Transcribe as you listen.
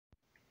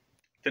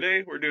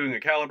Today we're doing a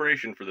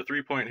calibration for the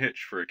 3-point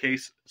hitch for a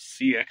case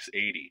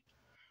CX80.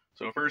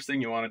 So first thing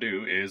you want to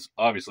do is,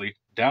 obviously,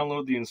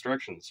 download the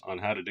instructions on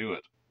how to do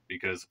it,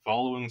 because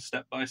following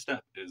step by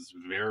step is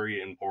very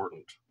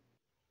important.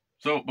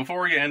 So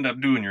before you end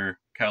up doing your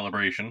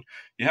calibration,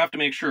 you have to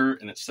make sure,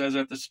 and it says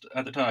at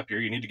the top here,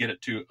 you need to get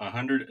it to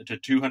 100 to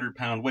 200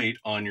 pound weight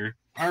on your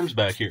arms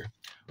back here,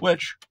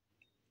 which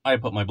I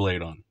put my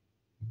blade on.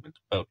 It's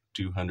about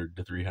 200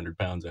 to 300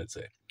 pounds, I'd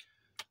say.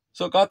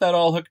 So got that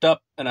all hooked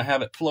up, and I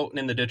have it floating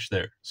in the ditch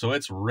there. So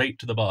it's right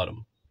to the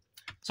bottom.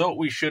 So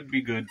we should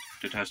be good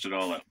to test it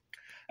all out.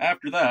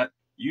 After that,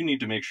 you need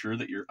to make sure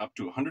that you're up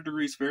to 100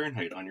 degrees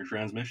Fahrenheit on your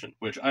transmission,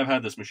 which I've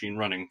had this machine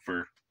running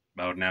for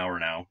about an hour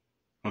now,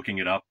 hooking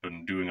it up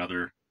and doing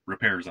other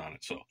repairs on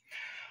it. So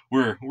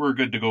we're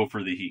good to go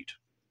for the heat.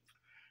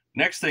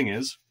 Next thing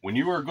is, when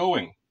you are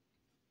going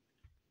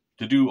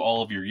to do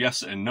all of your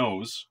yes and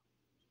no's,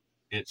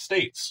 it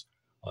states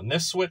on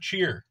this switch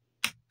here,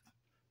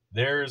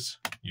 there's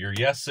your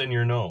yes and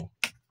your no.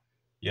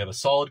 You have a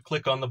solid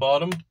click on the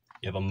bottom.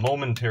 You have a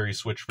momentary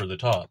switch for the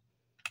top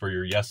for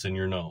your yes and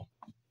your no.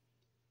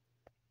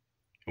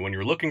 And when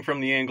you're looking from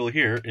the angle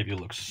here, if you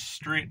look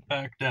straight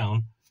back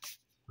down,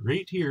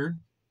 right here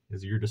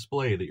is your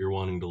display that you're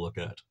wanting to look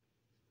at.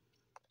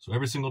 So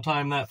every single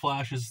time that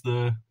flashes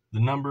the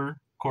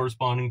number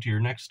corresponding to your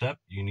next step,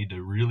 you need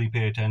to really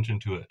pay attention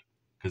to it,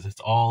 because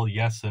it's all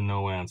yes and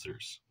no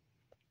answers.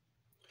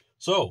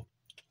 So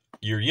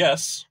your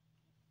yes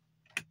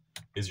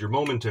is your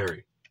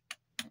momentary.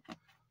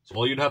 So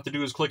all you'd have to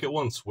do is click it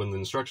once when the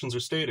instructions are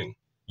stating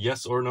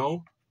yes or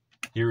no.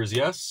 Here is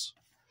yes.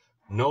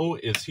 No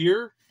is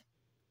here.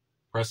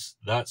 Press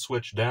that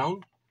switch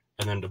down,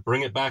 and then to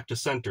bring it back to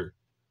center,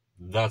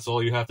 that's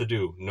all you have to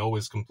do. No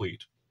is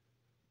complete.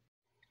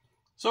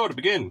 So to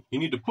begin, you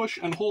need to push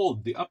and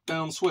hold the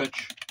up-down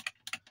switch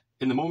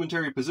in the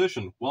momentary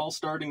position while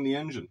starting the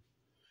engine,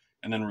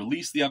 and then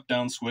release the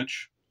up-down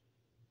switch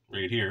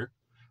right here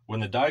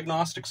when the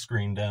diagnostic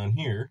screen down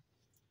here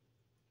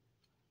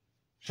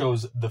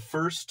shows the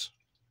first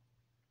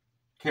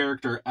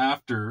character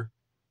after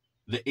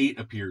the 8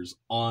 appears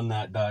on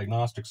that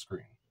diagnostic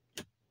screen.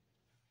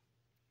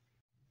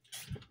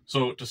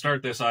 So to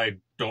start this, I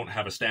don't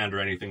have a stand or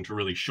anything to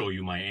really show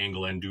you my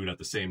angle and do it at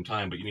the same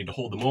time, but you need to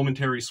hold the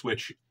momentary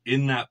switch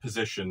in that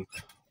position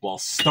while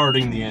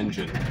starting the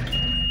engine.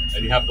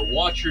 And you have to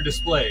watch your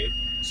display,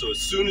 so as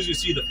soon as you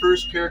see the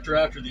first character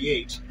after the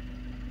 8,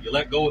 you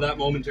let go of that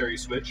momentary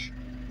switch.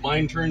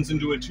 Mine turns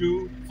into a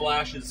 2,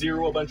 flashes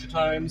 0 a bunch of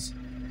times,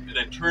 and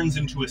then turns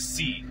into a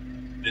C.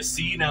 The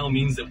C now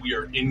means that we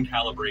are in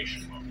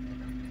calibration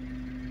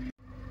mode.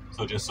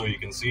 So just so you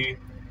can see,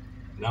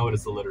 now it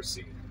is the letter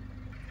C.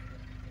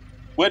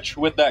 Which,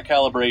 with that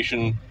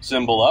calibration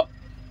symbol up,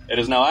 it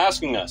is now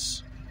asking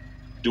us,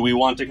 do we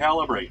want to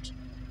calibrate?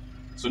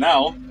 So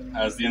now,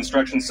 as the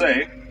instructions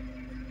say,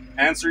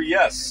 answer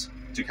yes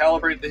to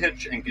calibrate the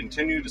hitch and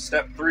continue to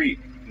step 3.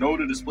 No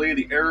to display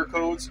the error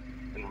codes,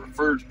 and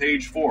refer to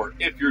page 4.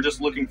 If you're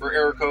just looking for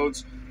error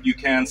codes, you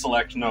can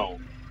select no.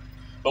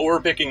 But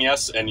we're picking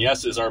yes, and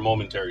yes is our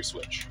momentary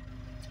switch,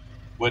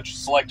 which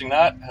selecting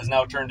that has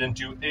now turned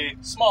into a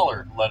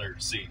smaller letter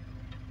C.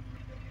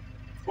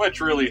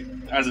 Which really,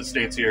 as it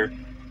states here,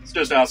 it's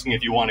just asking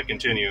if you want to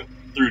continue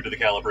through to the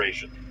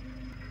calibration.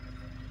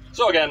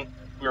 So again,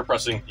 we're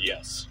pressing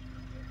yes.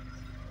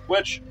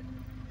 Which,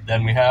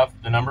 then we have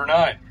the number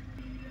 9.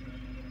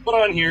 But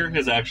on here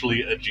is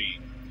actually a G.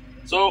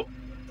 So,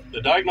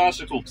 the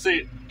diagnostics will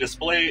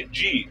display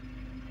G.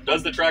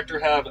 Does the tractor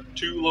have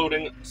 2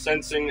 loading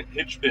sensing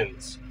hitch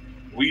pins?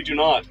 We do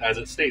not, as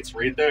it states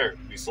right there.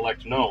 We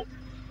select no.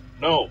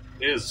 No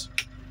is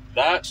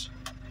that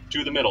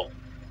to the middle.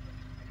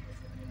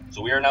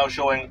 So we are now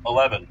showing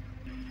 11.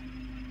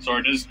 So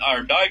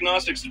our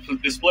diagnostics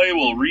display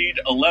will read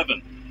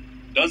 11.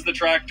 Does the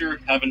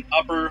tractor have an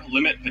upper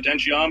limit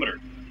potentiometer?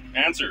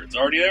 Answer, it's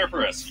already there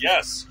for us,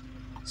 yes.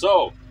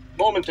 So,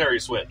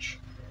 momentary switch.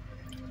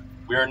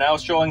 We are now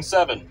showing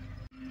 7.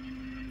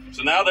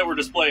 So now that we're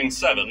displaying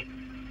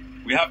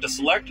 7, we have to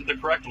select the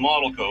correct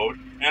model code,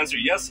 answer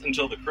yes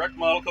until the correct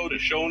model code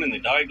is shown in the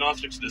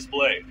diagnostics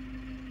display.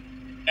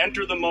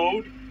 Enter the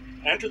model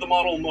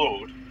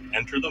mode,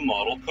 enter the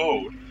model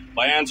code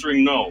by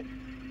answering no.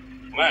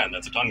 Man,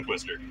 that's a tongue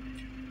twister.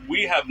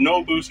 We have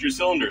no booster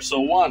cylinder, so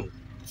 1.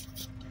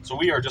 So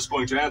we are just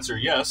going to answer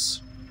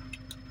yes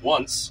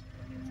once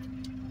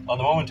on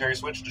the momentary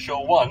switch to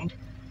show 1,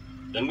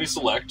 then we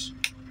select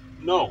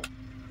no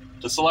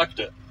to select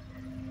it.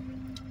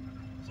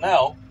 So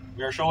now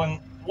we are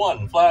showing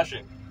 1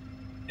 flashing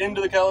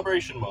into the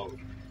calibration mode.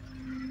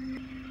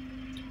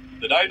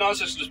 The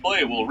diagnostics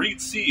display will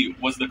read C.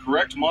 Was the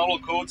correct model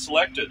code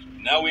selected?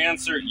 Now we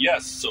answer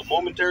yes, so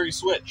momentary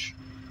switch.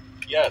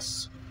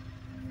 Yes.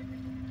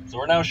 So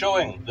we're now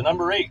showing the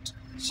number 8.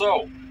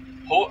 So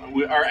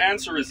our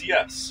answer is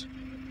yes.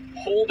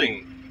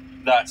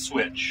 Holding that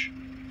switch,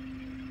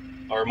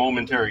 our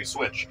momentary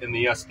switch, in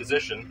the yes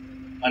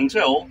position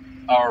until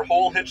our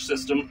whole hitch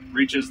system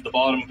reaches the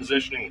bottom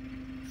positioning,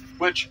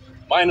 which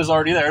mine is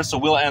already there, so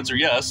we'll answer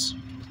yes.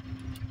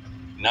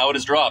 Now it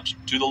is dropped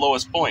to the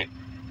lowest point,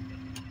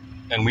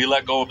 and we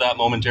let go of that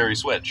momentary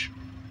switch.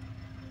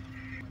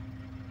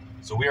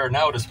 So we are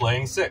now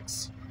displaying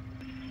 6.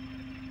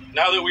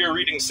 Now that we are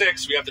reading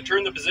 6, we have to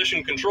turn the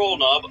position control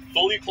knob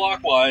fully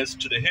clockwise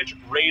to the hitch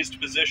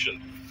raised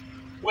position,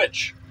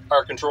 which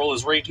our control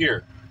is right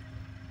here.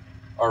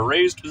 Our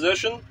raised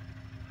position,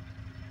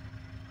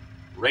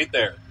 right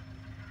there.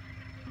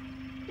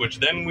 Which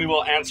then we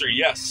will answer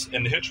yes,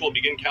 and the hitch will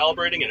begin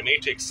calibrating, and it may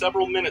take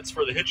several minutes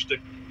for the hitch to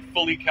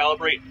fully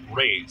calibrate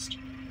raised.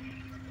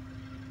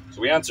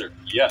 So we answer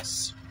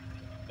yes.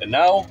 And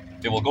now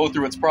it will go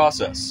through its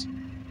process.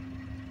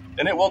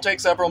 And it will take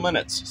several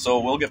minutes, so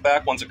we'll get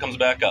back once it comes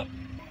back up.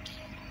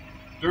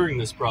 During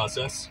this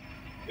process,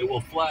 it will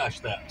flash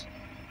that,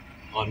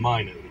 on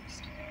mine at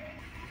least.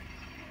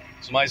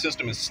 So my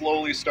system is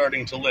slowly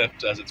starting to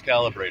lift as it's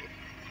calibrating.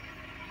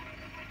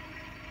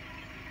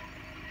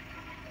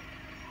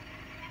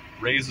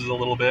 Raises a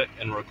little bit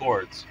and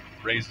records.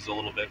 Raises a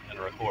little bit and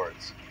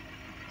records.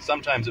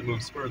 Sometimes it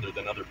moves further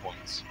than other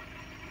points.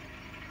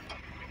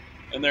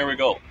 And there we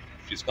go.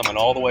 She's coming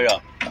all the way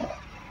up.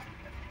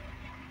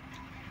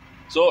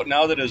 So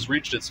now that it has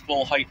reached its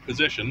full height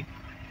position,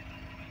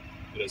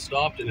 it has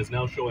stopped and is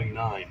now showing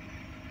 9.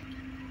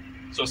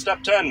 So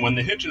step 10, when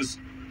the hitch is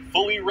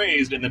fully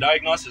raised and the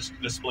diagnostics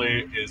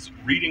display is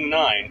reading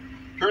 9,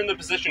 turn the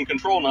position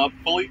control knob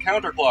fully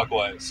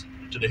counterclockwise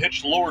to the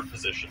hitch lowered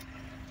position.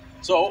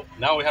 So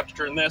now we have to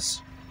turn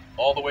this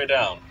all the way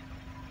down.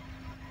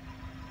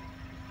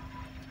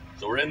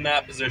 So we're in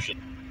that position.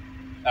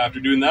 After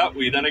doing that,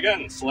 we then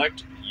again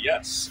select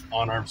yes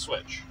on our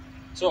switch.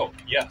 So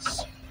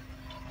yes,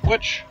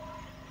 which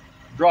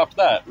dropped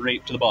that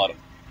right to the bottom.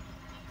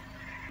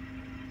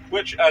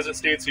 Which, as it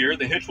states here,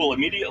 the hitch will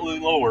immediately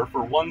lower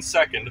for 1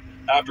 second,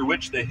 after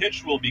which the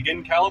hitch will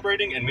begin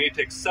calibrating and may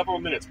take several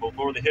minutes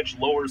before the hitch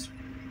lowers,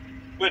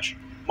 which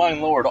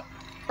mine lowered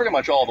pretty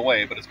much all the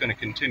way, but it's going to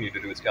continue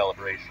to do its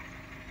calibration.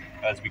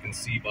 As we can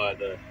see by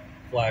the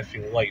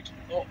flashing light.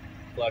 Oh,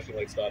 flashing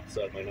light stopped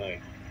beside my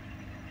 9.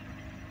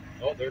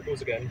 Oh, there it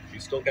goes again.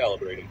 She's still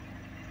calibrating.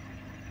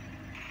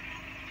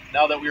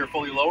 Now that we are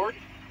fully lowered,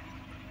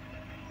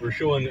 we're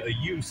showing a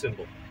U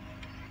symbol.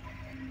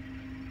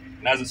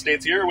 And as it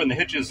states here, when the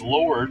hitch is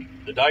lowered,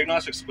 the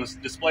diagnostics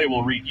display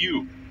will read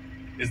U.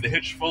 Is the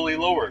hitch fully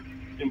lowered?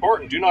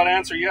 Important, do not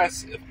answer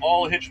yes if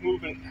all hitch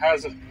movement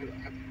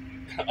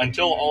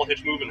until all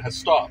hitch movement has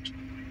stopped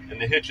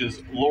and the hitch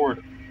is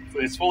lowered.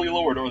 It's fully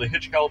lowered, or the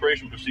hitch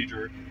calibration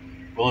procedure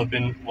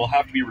will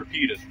have to be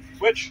repeated,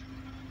 which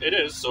it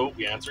is, so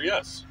we answer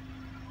yes.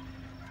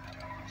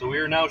 So we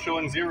are now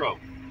showing 0.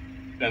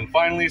 Then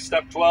finally,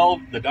 step 12,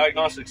 the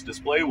diagnostics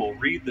display will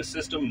read the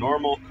system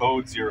normal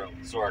code 0.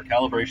 So our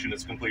calibration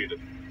is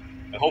completed.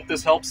 I hope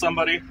this helps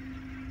somebody,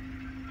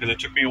 because it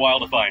took me a while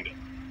to find it.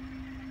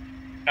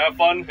 Have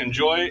fun,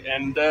 enjoy,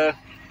 and have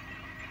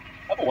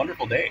a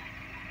wonderful day.